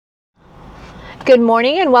Good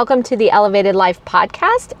morning and welcome to the Elevated Life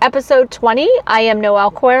Podcast, episode 20. I am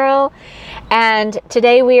Noelle Cuero, and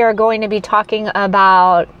today we are going to be talking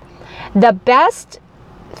about the best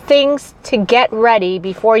things to get ready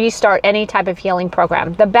before you start any type of healing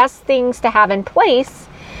program. The best things to have in place,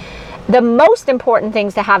 the most important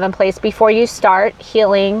things to have in place before you start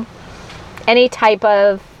healing any type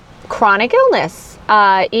of chronic illness.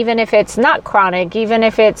 Even if it's not chronic, even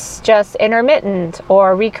if it's just intermittent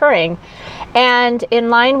or recurring. And in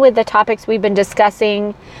line with the topics we've been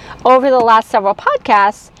discussing over the last several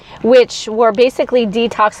podcasts, which were basically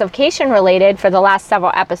detoxification related for the last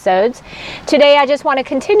several episodes, today I just want to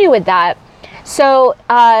continue with that. So,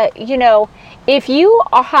 if you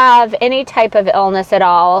have any type of illness at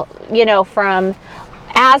all, from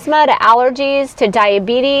asthma to allergies to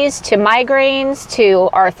diabetes to migraines to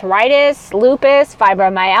arthritis, lupus,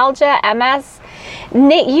 fibromyalgia, MS,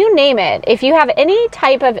 you name it. If you have any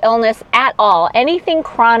type of illness at all, anything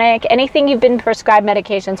chronic, anything you've been prescribed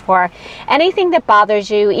medications for, anything that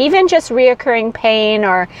bothers you, even just reoccurring pain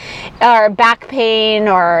or back pain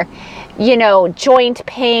or joint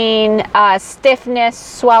pain, stiffness,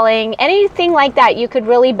 swelling, anything like that, you could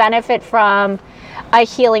really benefit from a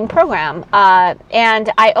healing program.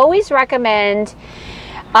 And I always recommend,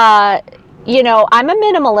 I'm a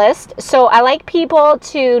minimalist, so I like people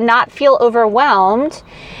to not feel overwhelmed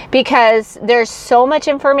because there's so much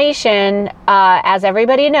information. As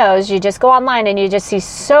everybody knows, you just go online and you just see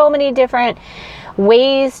so many different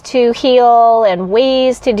ways to heal and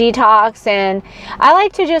ways to detox. And I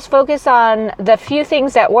like to just focus on the few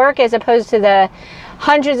things that work as opposed to the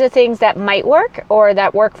hundreds of things that might work or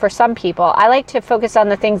that work for some people. I like to focus on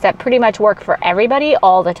the things that pretty much work for everybody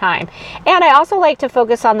all the time. And I also like to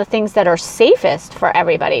focus on the things that are safest for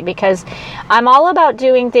everybody because I'm all about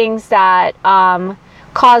doing things that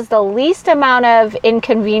cause the least amount of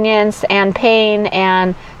inconvenience and pain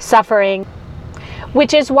and suffering.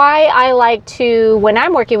 Which is why I like to, when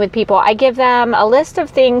I'm working with people, I give them a list of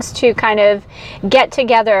things to kind of get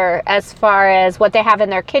together as far as what they have in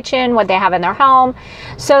their kitchen, what they have in their home,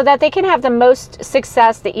 so that they can have the most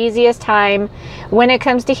success, the easiest time when it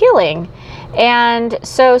comes to healing. And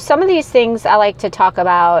so some of these things I like to talk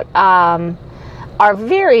about are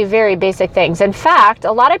very, very basic things. In fact,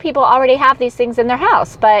 a lot of people already have these things in their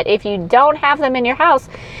house, but if you don't have them in your house,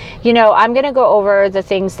 I'm going to go over the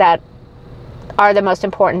things that are the most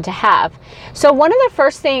important to have. So one of the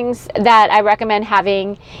first things that I recommend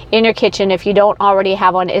having in your kitchen, if you don't already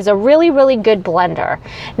have one, is a really, really good blender.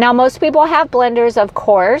 Now, most people have blenders, of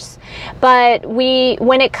course, but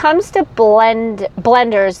when it comes to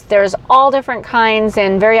blenders, there's all different kinds,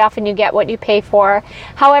 and very often you get what you pay for.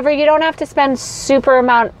 However, you don't have to spend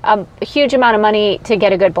a huge amount of money to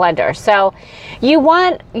get a good blender. So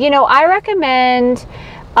I recommend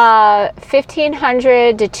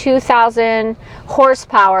 1,500 to 2,000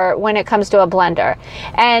 horsepower when it comes to a blender.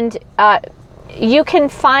 And you can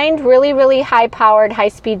find really, really high-powered,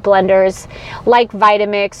 high-speed blenders like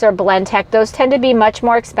Vitamix or Blendtec. Those tend to be much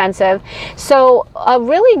more expensive. So a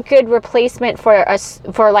really good replacement for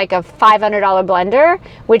like a $500 blender,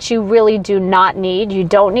 which you really do not need. You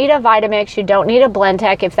don't need a Vitamix. You don't need a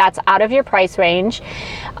Blendtec if that's out of your price range.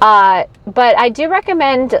 But I do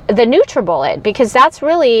recommend the NutriBullet because that's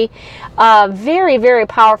really a very, very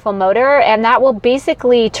powerful motor, and that will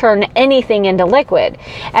basically turn anything into liquid.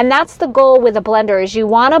 And that's the goal with a blender, is you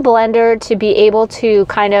want a blender to be able to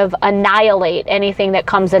kind of annihilate anything that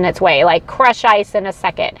comes in its way, like crush ice in a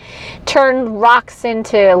second, turn rocks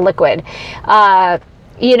into liquid.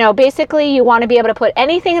 Basically you want to be able to put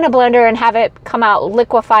anything in a blender and have it come out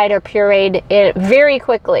liquefied or pureed very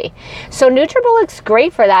quickly. So NutriBullet's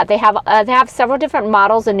great for that. They have several different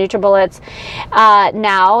models of NutriBullets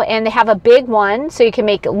now, and they have a big one so you can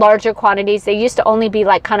make larger quantities. They used to only be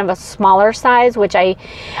like kind of a smaller size, which I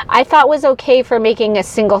thought was okay for making a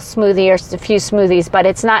single smoothie or a few smoothies, but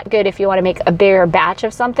it's not good if you want to make a bigger batch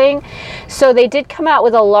of something. So they did come out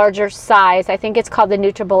with a larger size. I think it's called the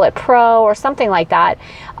NutriBullet Pro or something like that.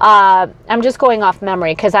 I'm just going off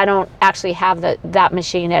memory because I don't actually have that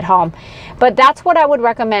machine at home. But that's what I would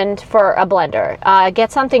recommend for a blender.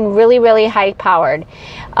 Get something really, really high powered.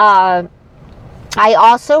 I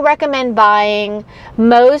also recommend buying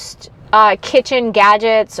most kitchen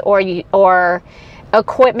gadgets or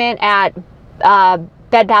equipment at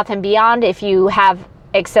Bed Bath & Beyond if you have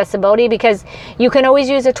accessibility, because you can always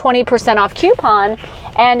use a 20% off coupon,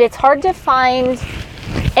 and it's hard to find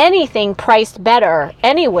anything priced better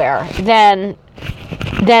anywhere than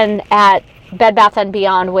at Bed Bath &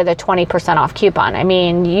 Beyond with a 20% off coupon. I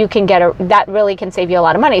mean, you can get that really can save you a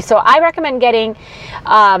lot of money. So I recommend getting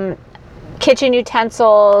kitchen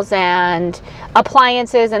utensils and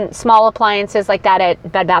appliances and small appliances like that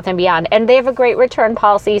at Bed Bath & Beyond. And they have a great return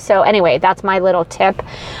policy. So anyway, that's my little tip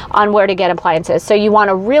on where to get appliances. So you want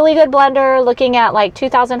a really good blender, looking at like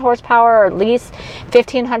 2,000 horsepower or at least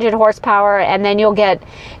 1,500 horsepower. And then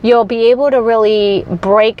you'll be able to really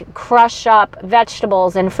crush up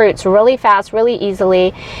vegetables and fruits really fast, really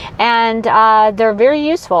easily. And they're very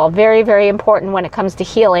useful, very, very important when it comes to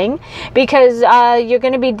healing, because you're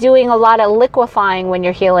going to be doing a lot of liquefying when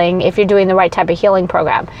you're healing. If you're doing the right type of healing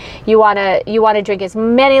program, you want to drink as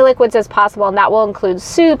many liquids as possible, and that will include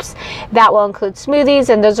soups, that will include smoothies,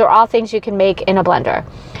 and those are all things you can make in a blender.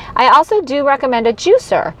 I also do recommend a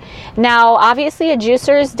juicer. Now, obviously a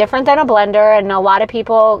juicer is different than a blender, and a lot of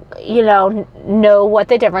people, know what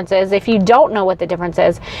the difference is. If you don't know what the difference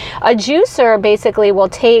is, a juicer basically will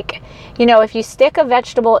take, if you stick a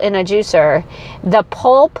vegetable in a juicer, the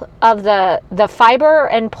pulp of the fiber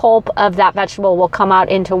and pulp of that vegetable will come out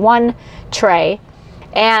into one tray,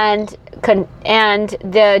 and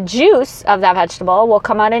the juice of that vegetable will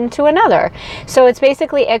come out into another. So it's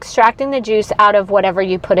basically extracting the juice out of whatever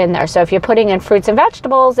you put in there. So if you're putting in fruits and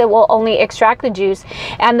vegetables, it will only extract the juice,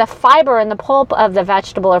 and the fiber and the pulp of the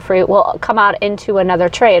vegetable or fruit will come out into another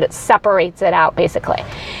tray. It separates it out basically.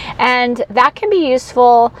 And that can be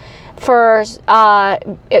useful for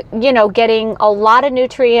getting a lot of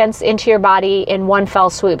nutrients into your body in one fell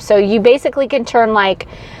swoop. So you basically can turn like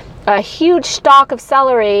a huge stalk of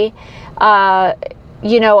celery, a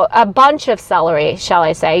bunch of celery, shall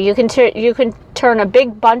I say. You can turn a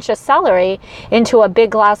big bunch of celery into a big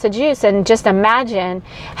glass of juice, and just imagine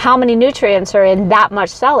how many nutrients are in that much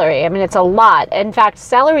celery. I mean, it's a lot. In fact,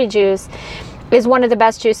 celery juice is one of the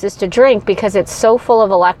best juices to drink because it's so full of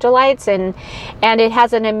electrolytes, and it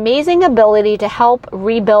has an amazing ability to help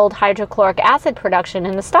rebuild hydrochloric acid production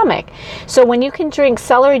in the stomach. So when you can drink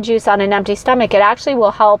celery juice on an empty stomach, it actually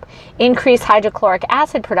will help increase hydrochloric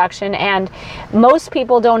acid production, and most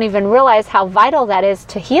people don't even realize how vital that is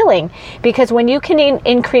to healing, because when you can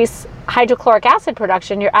increase hydrochloric acid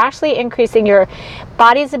production, you're actually increasing your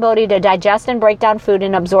body's ability to digest and break down food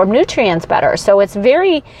and absorb nutrients better. So it's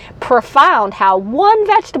very profound how one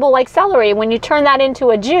vegetable like celery, when you turn that into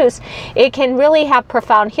a juice, it can really have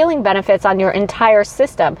profound healing benefits on your entire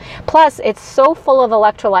system. Plus, it's so full of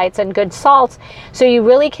electrolytes and good salts, so you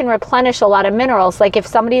really can replenish a lot of minerals. Like if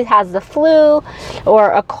somebody has the flu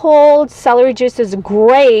or a cold, celery juice is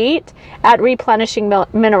great at replenishing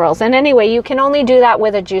minerals. And anyway, you can only do that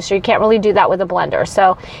with a juicer. You can't really do that with a blender.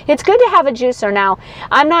 So it's good to have a juicer. Now,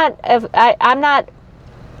 I'm not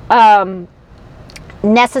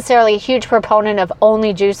necessarily a huge proponent of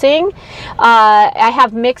only juicing. I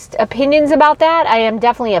have mixed opinions about that. I am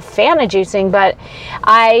definitely a fan of juicing, but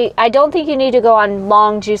I don't think you need to go on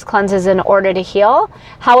long juice cleanses in order to heal.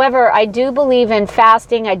 However, I do believe in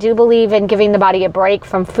fasting. I do believe in giving the body a break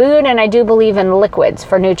from food, and I do believe in liquids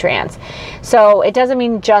for nutrients. So it doesn't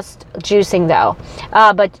mean just juicing though.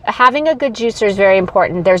 But having a good juicer is very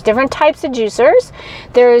important. There's different types of juicers.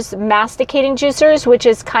 There's masticating juicers, which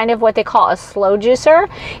is kind of what they call a slow juicer.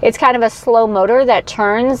 It's kind of a slow motor that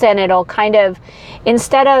turns, and it'll kind of,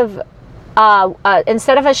 instead of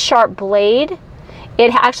a sharp blade,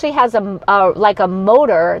 it actually has like a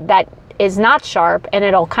motor that is not sharp, and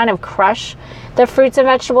it'll kind of crush the fruits and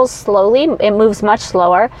vegetables slowly. It moves much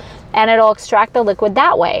slower, and it'll extract the liquid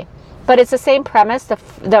that way. But it's the same premise.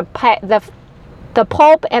 The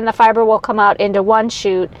pulp and the fiber will come out into one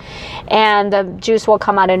chute, and the juice will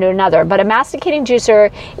come out into another. But a masticating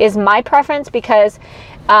juicer is my preference because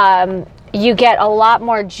you get a lot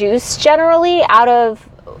more juice generally out of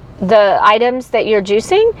the items that you're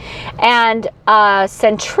juicing. And a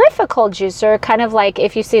centrifugal juicer, kind of like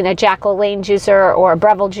if you've seen a Jack LaLanne juicer or a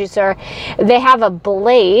Breville juicer, they have a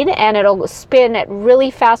blade, and it'll spin at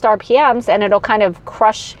really fast RPMs, and it'll kind of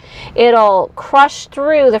crush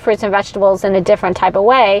through the fruits and vegetables in a different type of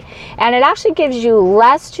way, and it actually gives you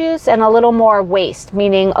less juice and a little more waste,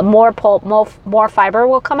 meaning more pulp, more fiber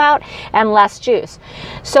will come out and less juice.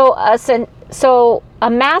 So a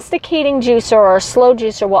masticating juicer or a slow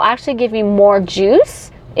juicer will actually give you more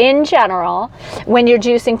juice in general when you're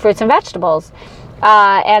juicing fruits and vegetables.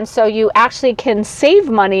 And so you actually can save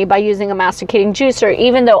money by using a masticating juicer,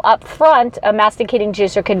 even though up front a masticating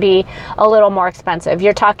juicer could be a little more expensive.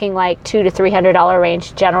 You're talking like $200 to $300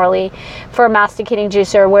 range generally for a masticating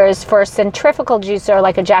juicer, whereas for a centrifugal juicer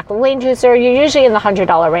like a Jack LaLanne juicer, you're usually in the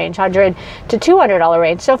 $100 range, $100 to $200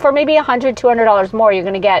 range. So for maybe $100, $200 more, you're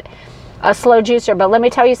going to get a slow juicer. But let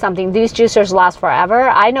me tell you something, these juicers last forever.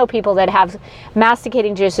 I know people that have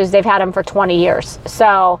masticating juicers, they've had them for 20 years.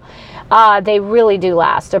 So They really do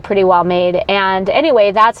last. They're pretty well made. And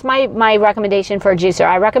anyway, that's my recommendation for a juicer.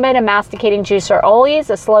 I recommend a masticating juicer always,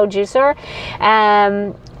 a slow juicer.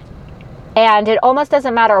 And it almost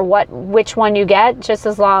doesn't matter which one you get, just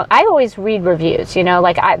as long. I always read reviews,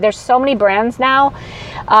 like there's so many brands now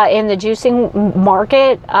in the juicing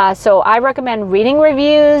market. So I recommend reading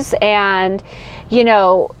reviews and,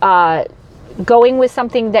 going with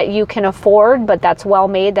something that you can afford, but that's well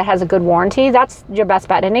made, that has a good warranty. That's your best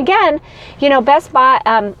bet. And again, Bed Bath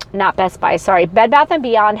 &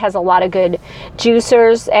 Beyond has a lot of good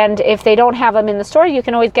juicers. And if they don't have them in the store, you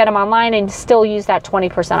can always get them online and still use that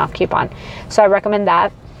 20% off coupon. So I recommend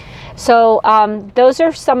that. So those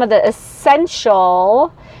are some of the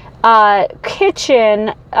essential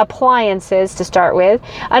kitchen appliances to start with.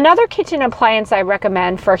 Another kitchen appliance I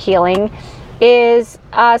recommend for healing is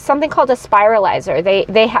something called a spiralizer.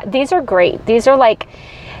 These are great. These are like,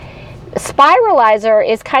 spiralizer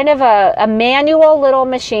is kind of a manual little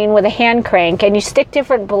machine with a hand crank, and you stick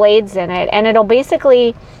different blades in it, and it'll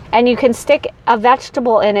basically, and you can stick a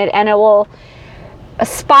vegetable in it and it will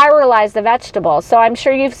spiralize the vegetable. So I'm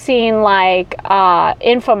sure you've seen like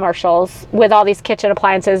infomercials with all these kitchen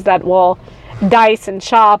appliances that will dice and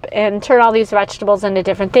chop and turn all these vegetables into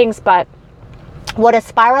different things. But what a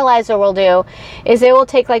spiralizer will do is it will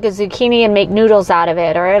take like a zucchini and make noodles out of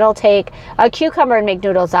it, or it'll take a cucumber and make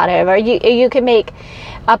noodles out of it, or you can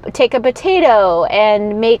take a potato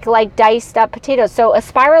and make like diced up potatoes. So a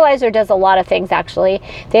spiralizer does a lot of things actually.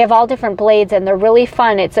 They have all different blades and they're really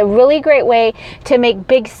fun. It's a really great way to make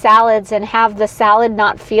big salads and have the salad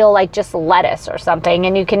not feel like just lettuce or something.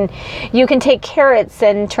 And you can take carrots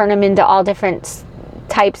and turn them into all different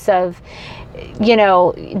types of,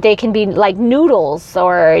 they can be like noodles,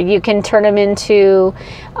 or you can turn them into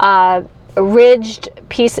ridged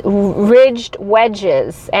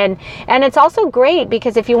wedges. And it's also great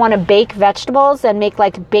because if you want to bake vegetables and make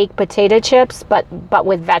like baked potato chips, but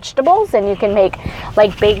with vegetables, and you can make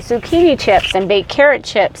like baked zucchini chips and baked carrot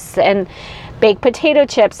chips and baked potato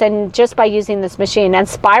chips, and just by using this machine. And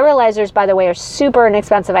spiralizers, by the way, are super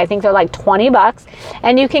inexpensive. I think they're like $20,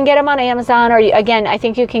 and you can get them on Amazon, or again, I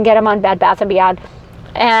think you can get them on Bed Bath & Beyond,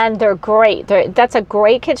 and they're great. That's a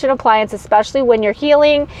great kitchen appliance, especially when you're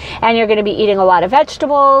healing and you're going to be eating a lot of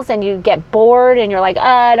vegetables and you get bored and you're like,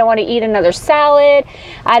 I don't want to eat another salad.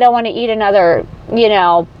 I don't want to eat another,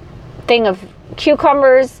 thing of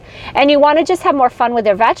cucumbers, and you want to just have more fun with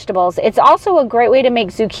your vegetables. It's also a great way to make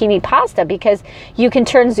zucchini pasta, because you can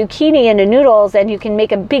turn zucchini into noodles, and you can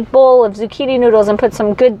make a big bowl of zucchini noodles and put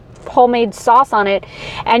some good homemade sauce on it,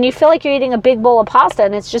 and you feel like you're eating a big bowl of pasta,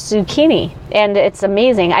 and it's just zucchini, and it's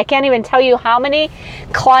amazing. I can't even tell you how many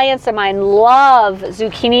clients of mine love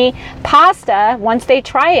zucchini pasta once they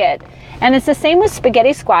try it. And it's the same with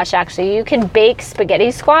spaghetti squash, actually. You can bake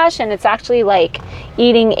spaghetti squash, and it's actually like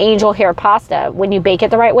eating angel hair pasta. When you bake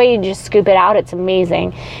it the right way, you just scoop it out. It's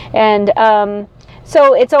amazing. And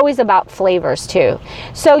so it's always about flavors too.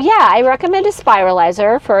 So yeah, I recommend a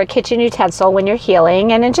spiralizer for a kitchen utensil when you're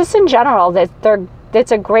healing. And just in general,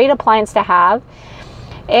 it's a great appliance to have.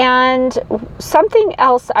 And something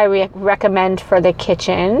else I recommend for the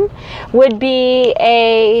kitchen would be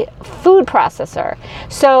a food processor.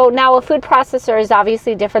 So now a food processor is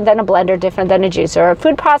obviously different than a blender, different than a juicer. A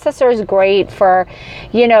food processor is great for,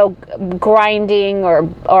 grinding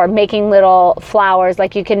or making little flours.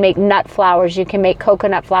 Like you can make nut flours, you can make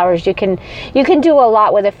coconut flours, you can do a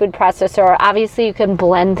lot with a food processor. Obviously you can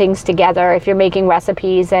blend things together if you're making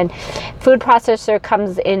recipes, and food processor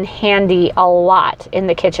comes in handy a lot in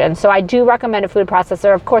the kitchen. So I do recommend a food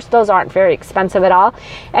processor. Of course, those aren't very expensive at all,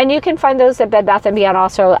 and you can find those at Bed Bath & Beyond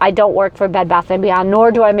also. I don't work for Bed Bath & Beyond,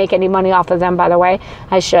 nor do I make any money off of them, by the way.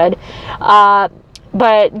 I should.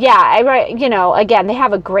 But yeah, again, they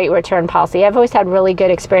have a great return policy. I've always had really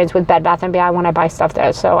good experience with Bed Bath & Beyond when I buy stuff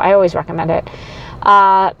there, so I always recommend it.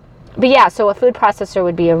 But yeah, so a food processor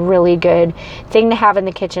would be a really good thing to have in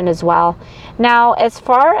the kitchen as well. Now, as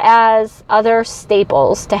far as other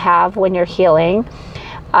staples to have when you're healing,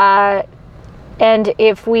 and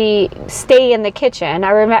if we stay in the kitchen,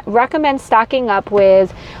 I recommend stocking up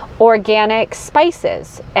with organic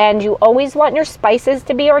spices. And you always want your spices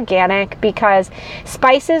to be organic, because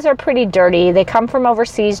spices are pretty dirty. They come from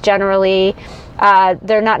overseas generally.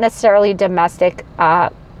 They're not necessarily domestic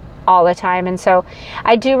all the time, and so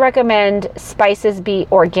I do recommend spices be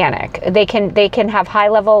organic. They can have high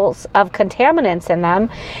levels of contaminants in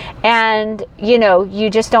them, and you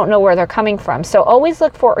just don't know where they're coming from. So always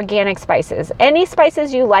look for organic spices. Any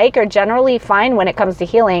spices you like are generally fine when it comes to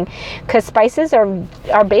healing, because spices are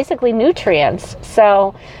basically nutrients.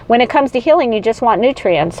 So when it comes to healing, you just want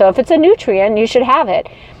nutrients. So if it's a nutrient, you should have it.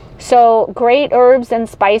 So great herbs and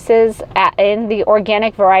spices in the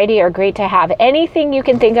organic variety are great to have. Anything you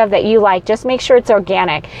can think of that you like, just make sure it's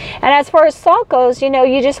organic. And as far as salt goes,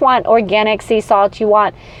 you just want organic sea salt. You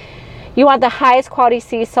want the highest quality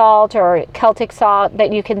sea salt or Celtic salt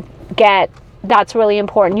that you can get. That's really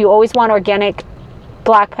important. You always want organic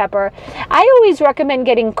black pepper. I always recommend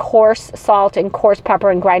getting coarse salt and coarse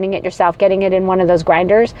pepper and grinding it yourself, getting it in one of those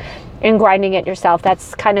grinders and grinding it yourself.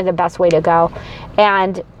 That's kind of the best way to go.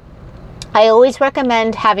 And I always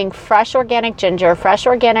recommend having fresh organic ginger, fresh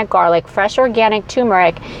organic garlic, fresh organic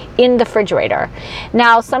turmeric in the refrigerator.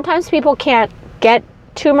 Now, sometimes people can't get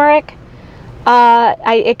turmeric.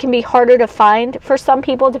 It can be harder to find for some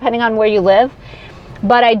people depending on where you live.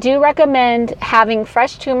 But I do recommend having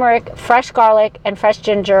fresh turmeric, fresh garlic, and fresh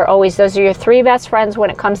ginger always. Those are your three best friends when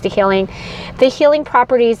it comes to healing. The healing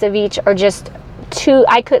properties of each are just two.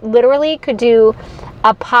 I could do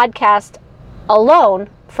a podcast alone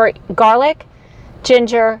for garlic,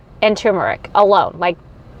 ginger, and turmeric alone. Like,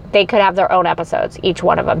 they could have their own episodes, each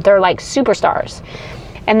one of them. They're like superstars.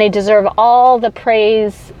 And they deserve all the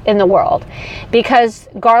praise in the world because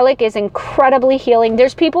garlic is incredibly healing.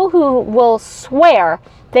 There's people who will swear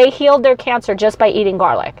they healed their cancer just by eating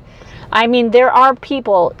garlic. I mean, there are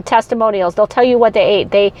people, testimonials, they'll tell you what they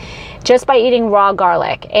ate just by eating raw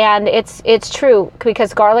garlic. And it's true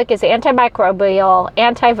because garlic is antimicrobial,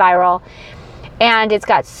 antiviral, and it's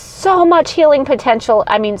got so much healing potential.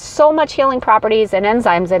 I mean, so much healing properties and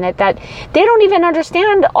enzymes in it that they don't even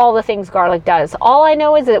understand all the things garlic does. All I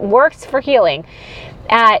know is it works for healing.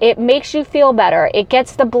 It makes you feel better. It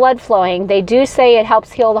gets the blood flowing. They do say it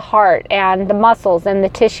helps heal the heart and the muscles and the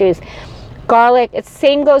tissues. Garlic,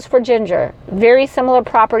 same goes for ginger. Very similar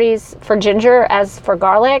properties for ginger as for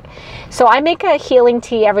garlic. So I make a healing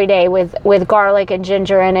tea every day with garlic and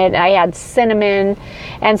ginger in it. I add cinnamon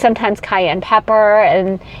and sometimes cayenne pepper,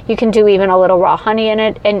 and you can do even a little raw honey in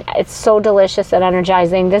it, and it's so delicious and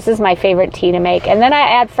energizing. This is my favorite tea to make. And then I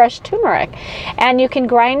add fresh turmeric, and you can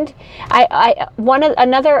grind.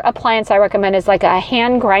 Another appliance I recommend is like a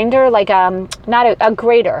hand grinder, like not a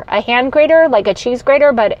grater, a hand grater, like a cheese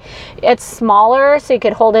grater, but it's smaller so you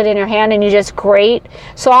could hold it in your hand and you just grate.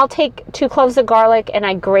 So I'll take 2 cloves of garlic and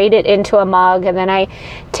I grate it into a mug, and then I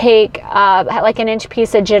take like an inch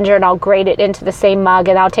piece of ginger and I'll grate it into the same mug,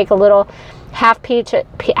 and I'll take a little half piece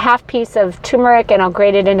of turmeric and I'll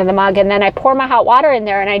grate it into the mug, and then I pour my hot water in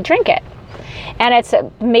there and I drink it. And it's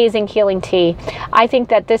an amazing healing tea. I think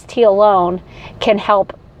that this tea alone can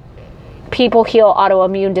help people heal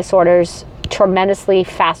autoimmune disorders tremendously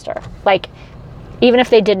faster, like even if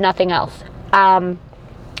they did nothing else.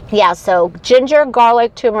 So ginger,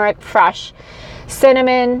 garlic, turmeric, fresh.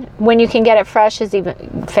 Cinnamon, when you can get it fresh, is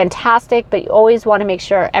even fantastic, but you always want to make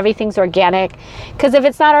sure everything's organic, because if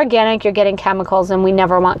it's not organic, you're getting chemicals, and we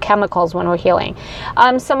never want chemicals when we're healing.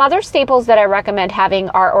 Some other staples that I recommend having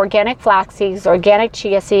are organic flax seeds, organic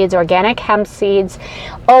chia seeds, organic hemp seeds,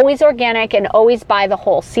 always organic, and always buy the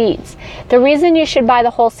whole seeds. The reason you should buy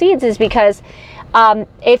the whole seeds is because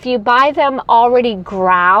if you buy them already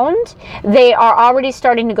ground, they are already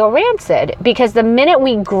starting to go rancid, because the minute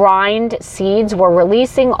we grind seeds, we're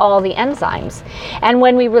releasing all the enzymes. And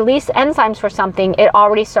when we release enzymes for something, it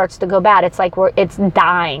already starts to go bad. It's like it's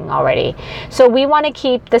dying already. So we want to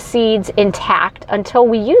keep the seeds intact until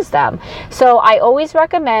we use them. So I always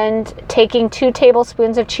recommend taking 2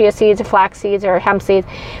 tablespoons of chia seeds, flax seeds, or hemp seeds,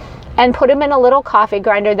 and put them in a little coffee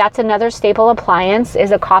grinder. That's another staple appliance,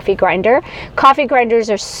 is a coffee grinder. Coffee grinders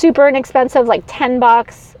are super inexpensive, like $10,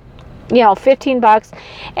 $15,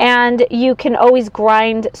 and you can always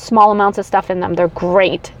grind small amounts of stuff in them. They're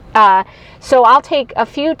great. So I'll take a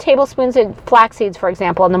few tablespoons of flax seeds, for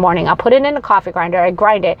example, in the morning. I'll put it in a coffee grinder, I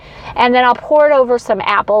grind it, and then I'll pour it over some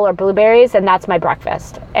apple or blueberries, and that's my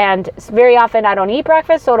breakfast. And very often I don't eat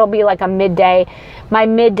breakfast, so it'll be like my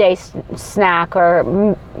midday snack,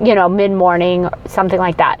 or mid-morning, something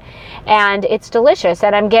like that. And it's delicious,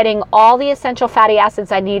 and I'm getting all the essential fatty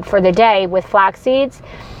acids I need for the day with flax seeds.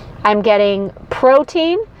 I'm getting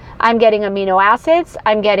protein, I'm getting amino acids,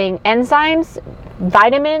 I'm getting enzymes,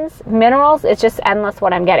 vitamins, minerals. It's just endless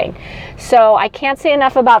what I'm getting. So I can't say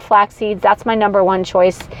enough about flax seeds. That's my number 1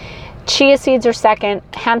 choice. Chia seeds are second,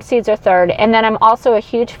 hemp seeds are third, and then I'm also a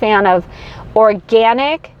huge fan of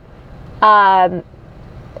organic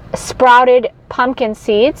sprouted pumpkin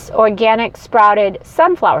seeds, organic sprouted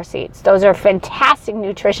sunflower seeds. Those are fantastic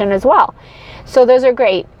nutrition as well. So those are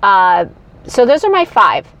great. So those are my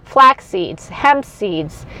 5: flax seeds, hemp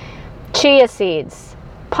seeds, chia seeds,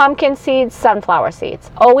 pumpkin seeds, sunflower seeds.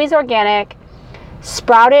 Always organic,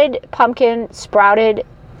 sprouted pumpkin, sprouted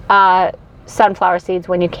sunflower seeds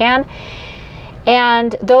when you can.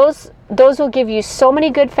 And those will give you so many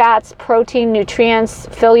good fats, protein, nutrients,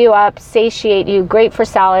 fill you up, satiate you, great for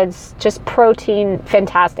salads, just protein,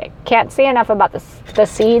 fantastic. Can't say enough about the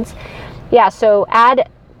seeds. Yeah, so add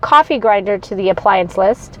coffee grinder to the appliance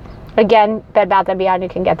list. Again, Bed Bath & Beyond, you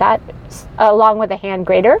can get that along with a hand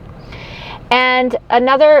grater. And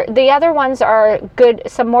the other ones are good,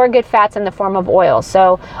 some more good fats in the form of oils.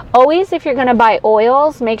 So always, if you're going to buy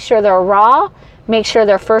oils, make sure they're raw, make sure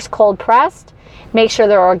they're first cold pressed, make sure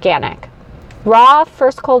they're organic. Raw,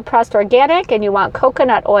 first cold pressed, organic, and you want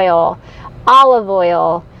coconut oil, olive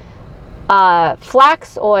oil,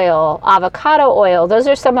 flax oil, avocado oil. Those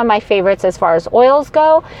are some of my favorites as far as oils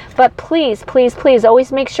go. But please, please, please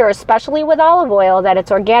always make sure, especially with olive oil, that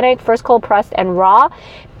it's organic, first cold pressed, and raw.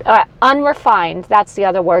 Unrefined, that's the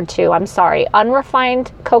other word too, I'm sorry.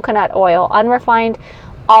 Unrefined coconut oil, unrefined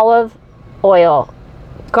olive oil,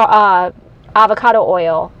 avocado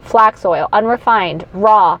oil, flax oil, unrefined,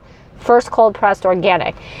 raw, first cold pressed,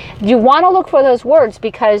 organic. You want to look for those words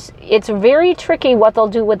because it's very tricky what they'll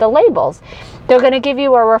do with the labels. They're going to give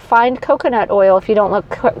you a refined coconut oil if you don't look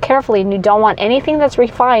carefully, and you don't want anything that's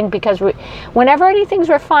refined, because whenever anything's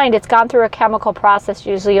refined, it's gone through a chemical process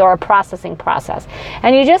usually, or a processing process,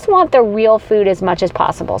 and you just want the real food as much as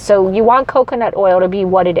possible. So you want coconut oil to be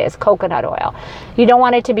what it is, coconut oil. You don't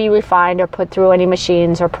want it to be refined or put through any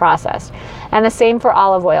machines or processed. And the same for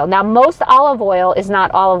olive oil. Now, most olive oil is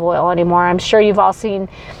not olive oil anymore. I'm sure you've all seen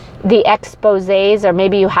the exposés, or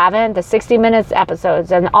maybe you haven't, the 60 Minutes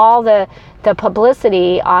episodes and all the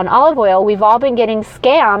publicity on olive oil. We've all been getting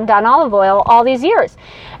scammed on olive oil all these years.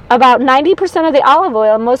 About 90% of the olive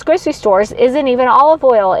oil in most grocery stores isn't even olive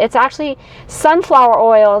oil. It's actually sunflower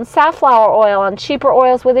oil and safflower oil and cheaper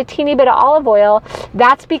oils with a teeny bit of olive oil.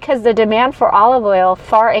 That's because the demand for olive oil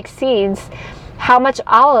far exceeds how much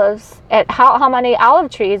olives, how many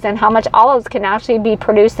olive trees and how much olives can actually be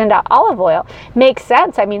produced into olive oil. Makes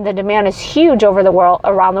sense. I mean, the demand is huge over the world,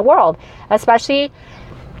 around the world, especially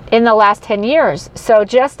in the last 10 years. So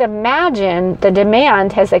just imagine, the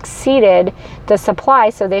demand has exceeded the supply.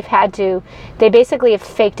 So they basically have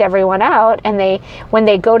faked everyone out. And when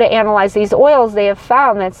they go to analyze these oils, they have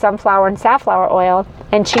found that sunflower and safflower oil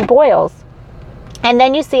and cheap oils. And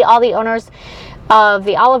then you see all the owners of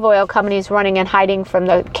the olive oil companies running and hiding from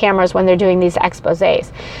the cameras when they're doing these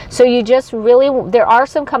exposés. So you just really, there are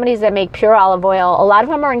some companies that make pure olive oil. A lot of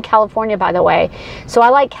them are in California, by the way. So I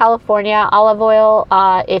like California olive oil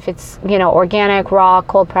if it's, organic, raw,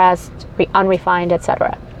 cold pressed, unrefined,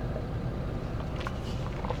 etc.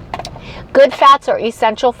 Good fats are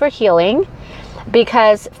essential for healing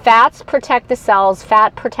because fats protect the cells,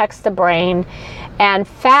 fat protects the brain, and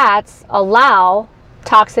fats allow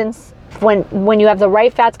toxins. When you have the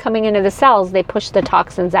right fats coming into the cells, they push the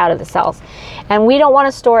toxins out of the cells. And we don't want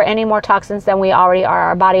to store any more toxins than we already are.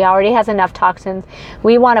 Our body already has enough toxins.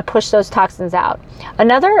 We want to push those toxins out.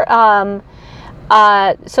 Another,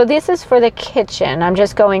 so this is for the kitchen. I'm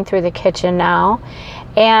just going through the kitchen now.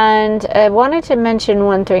 And I wanted to mention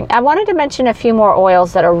one thing. I wanted to mention a few more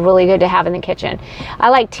oils that are really good to have in the kitchen. I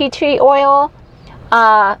like tea tree oil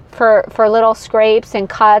for little scrapes and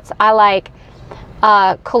cuts. I like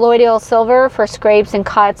colloidal silver for scrapes and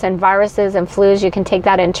cuts and viruses and flus. You can take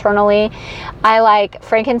that internally. I like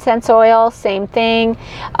frankincense oil, same thing.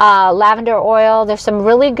 Lavender oil. There's some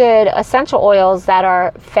really good essential oils that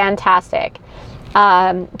are fantastic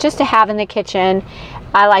just to have in the kitchen.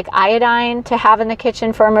 I like iodine to have in the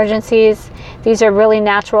kitchen for emergencies. These are really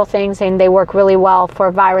natural things, and they work really well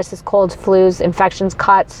for viruses, colds, flus, infections,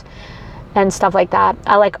 cuts, and stuff like that.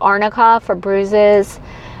 I like arnica for bruises.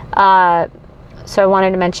 So I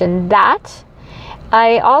wanted to mention that.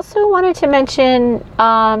 I also wanted to mention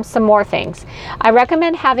some more things. I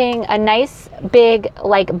recommend having a nice big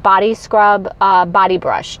body scrub body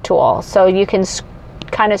brush tool, so you can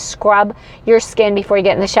kind of scrub your skin before you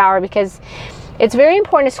get in the shower, because it's very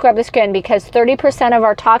important to scrub the skin, because 30% of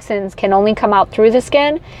our toxins can only come out through the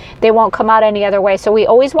skin. They won't come out any other way. So we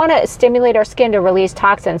always want to stimulate our skin to release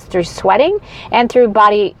toxins through sweating and through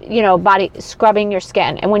body scrubbing your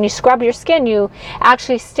skin. And when you scrub your skin, you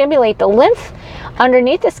actually stimulate the lymph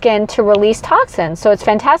underneath the skin to release toxins. So it's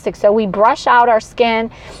fantastic. So we brush out our skin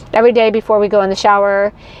every day before we go in the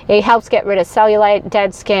shower. It helps get rid of cellulite,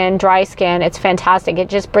 dead skin, dry skin. It's fantastic. It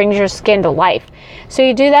just brings your skin to life. So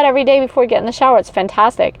you do that every day before you get in the shower. It's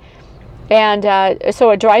fantastic. And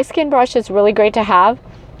so a dry skin brush is really great to have.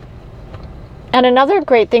 And another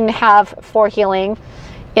great thing to have for healing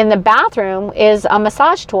in the bathroom is a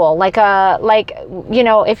massage tool,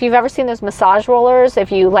 if you've ever seen those massage rollers, if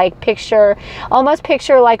you almost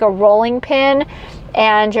picture like a rolling pin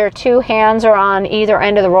and your two hands are on either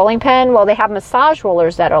end of the rolling pin. Well, they have massage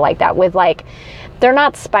rollers that are like that with like, they're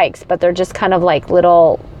not spikes, but they're just kind of like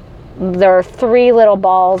little, there are 3 little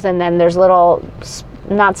balls, and then there's little,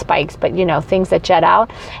 not spikes, but you know, things that jet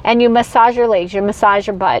out, and you massage your legs, you massage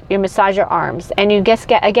your butt, you massage your arms, and you just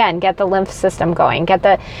get the lymph system going, get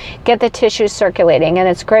the tissues circulating. And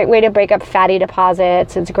it's a great way to break up fatty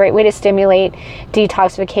deposits. It's a great way to stimulate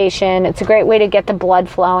detoxification. It's a great way to get the blood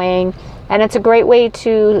flowing. And it's a great way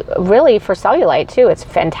to really, for cellulite too, it's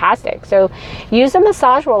fantastic. So use a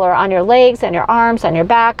massage roller on your legs and your arms, on your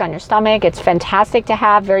back, on your stomach. It's fantastic to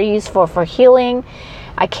have, very useful for healing.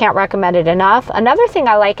 I can't recommend it enough. Another thing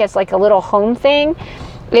I like is like a little home thing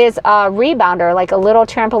is a rebounder, like a little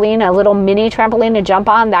trampoline, a little mini trampoline to jump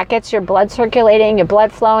on. That gets your blood circulating, your blood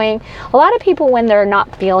flowing. A lot of people, when they're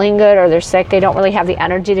not feeling good or they're sick, they don't really have the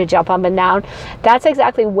energy to jump up and down. That's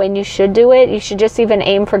exactly when you should do it. You should just even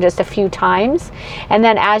aim for just a few times. And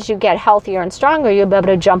then as you get healthier and stronger, you'll be able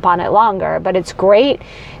to jump on it longer. But it's great.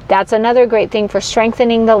 That's another great thing for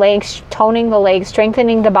strengthening the legs, toning the legs,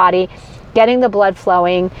 strengthening the body, getting the blood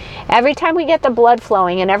flowing. Every time we get the blood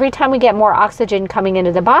flowing and every time we get more oxygen coming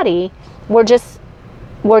into the body, we're just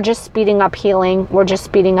speeding up healing. We're just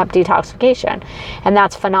speeding up detoxification. And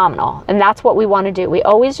that's phenomenal. And that's what we want to do. We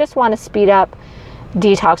always just want to speed up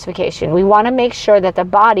detoxification. We want to make sure that the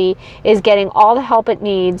body is getting all the help it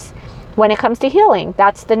needs when it comes to healing.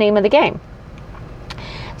 That's the name of the game.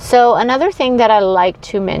 So another thing that I like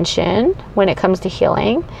to mention when it comes to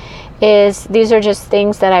healing is, these are just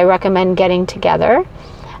things that I recommend getting together,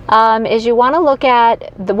 is you want to look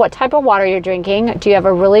at what type of water you're drinking. Do you have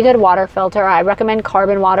a really good water filter? I recommend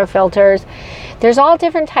carbon water filters. There's all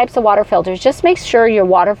different types of water filters. Just make sure your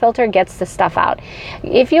water filter gets the stuff out.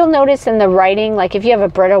 If you'll notice in the writing, like if you have a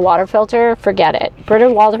Brita water filter, forget it. Brita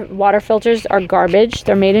water filters are garbage.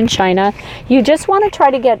 They're made in China. You just want to try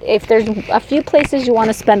to get, if there's a few places you want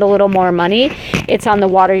to spend a little more money, it's on the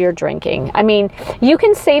water you're drinking. I mean, you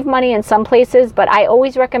can save money in some places, but I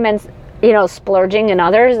always recommend, you know, splurging in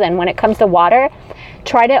others. And when it comes to water,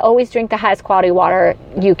 try to always drink the highest quality water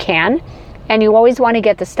you can. And you always want to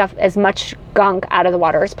get the stuff, as much gunk out of the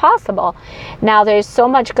water as possible. Now, there's so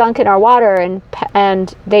much gunk in our water,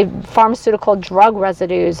 and they pharmaceutical drug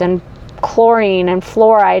residues and chlorine and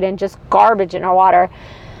fluoride and just garbage in our water.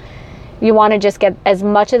 You want to just get as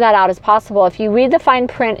much of that out as possible. If you read the fine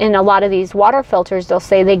print in a lot of these water filters, they'll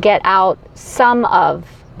say they get out some of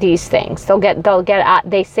these things.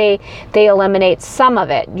 They say they eliminate some of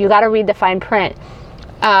it. You got to read the fine print.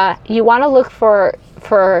 You want to look for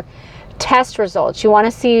test results. You want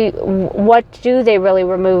to see what do they really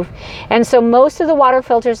remove. And so most of the water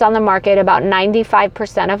filters on the market, about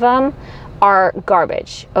 95% of them are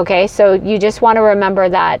garbage. Okay, so you just want to remember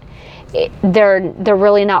that they're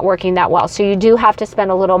really not working that well. So you do have to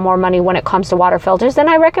spend a little more money when it comes to water filters. And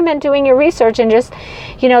I recommend doing your research and just,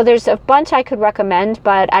 you know, there's a bunch I could recommend,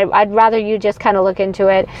 but I'd rather you just kind of look into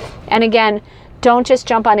it. And again, don't just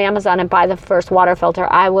jump on Amazon and buy the first water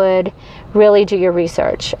filter. I would really do your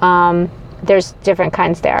research. There's different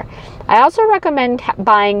kinds there. I also recommend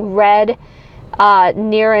buying red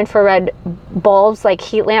near infrared bulbs, like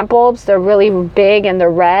heat lamp bulbs. They're really big and they're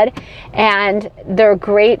red, and they're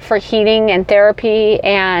great for heating and therapy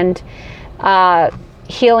and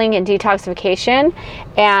healing and detoxification.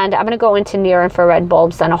 And I'm going to go into near infrared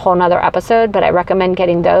bulbs on a whole nother episode, but I recommend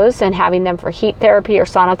getting those and having them for heat therapy or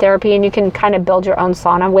sauna therapy. And you can kind of build your own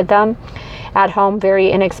sauna with them at home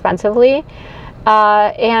very inexpensively.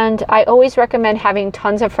 And I always recommend having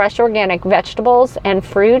tons of fresh organic vegetables and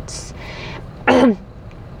fruits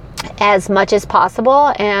as much as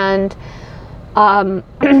possible. And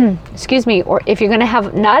excuse me, or if you're going to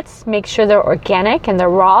have nuts, make sure they're organic and they're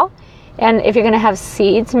raw. And if you're going to have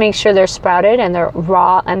seeds, make sure they're sprouted and they're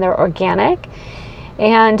raw and they're organic.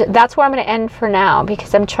 And that's where I'm going to end for now,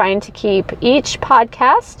 because I'm trying to keep each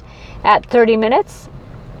podcast at 30 minutes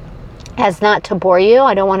as not to bore you.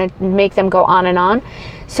 I don't want to make them go on and on.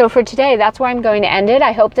 So for today, that's where I'm going to end it.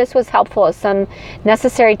 I hope this was helpful as some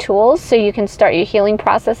necessary tools so you can start your healing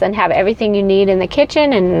process and have everything you need in the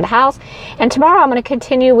kitchen and in the house. And tomorrow I'm going to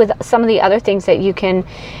continue with some of the other things that you can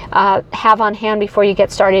have on hand before you get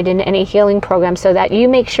started in any healing program, so that you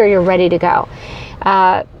make sure you're ready to go.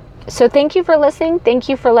 So thank you for listening. Thank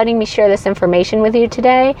you for letting me share this information with you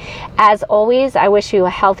today. As always, I wish you a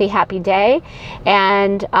healthy, happy day.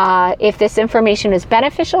 And if this information is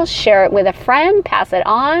beneficial, share it with a friend, pass it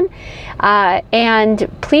on. And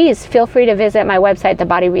please feel free to visit my website,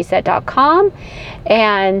 thebodyreset.com,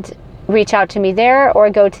 and reach out to me there,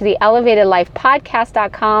 or go to the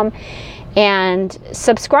elevatedlifepodcast.com and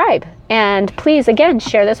subscribe. And please, again,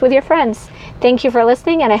 share this with your friends. Thank you for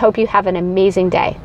listening, and I hope you have an amazing day.